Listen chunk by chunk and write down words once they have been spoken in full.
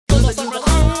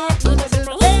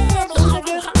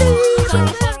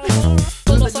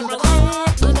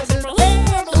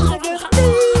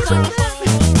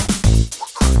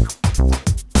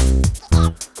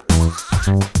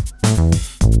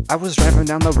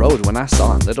road when I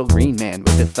saw a little green man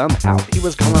with his thumb out. He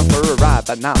was calling for a ride,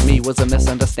 but not me, was a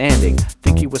misunderstanding.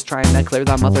 Think he was trying to clear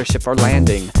the mothership for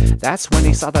landing. That's when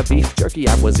he saw the beef jerky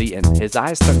I was eating. His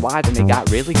eyes turned wide and he got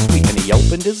really sweet, and he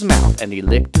opened his mouth and he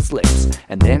licked his lips,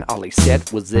 and then all he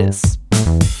said was this: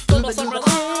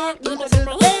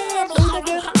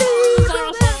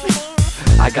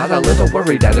 I got a little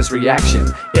worried at his reaction.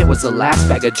 It was the last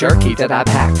bag of jerky that I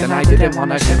packed, and I didn't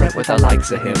want to share it with the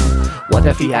likes of him. What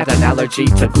if he had an allergy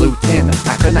to gluten?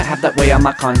 I couldn't have that way on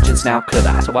my conscience now, could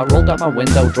I? So I rolled out my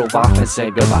window, drove off and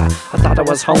said goodbye. I thought I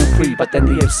was home free, but then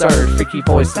the absurd, freaky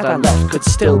voice that I left could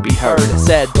still be heard. It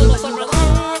said,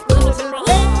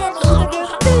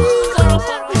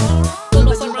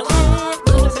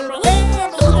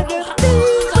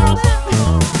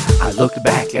 I looked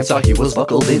back and saw he was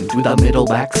buckled into the middle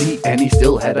back seat, and he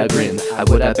still had a grin. I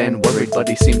would have been worried, but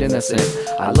he seemed innocent.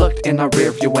 I looked in the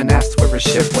rear view and asked where his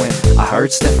ship went. I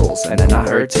heard sniffles and then I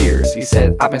heard tears. He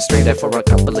said, I've been stranded for a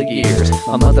couple of years.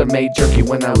 My mother made jerky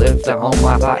when I lived at home.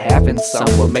 I thought having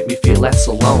some would make me feel less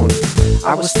alone.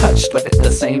 I was touched, but at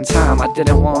the same time I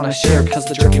didn't want to share cause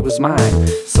the jerky was mine.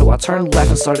 So I turned left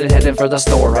and started heading for the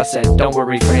store. I said, don't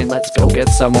worry friend, let's go get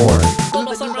some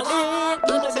more.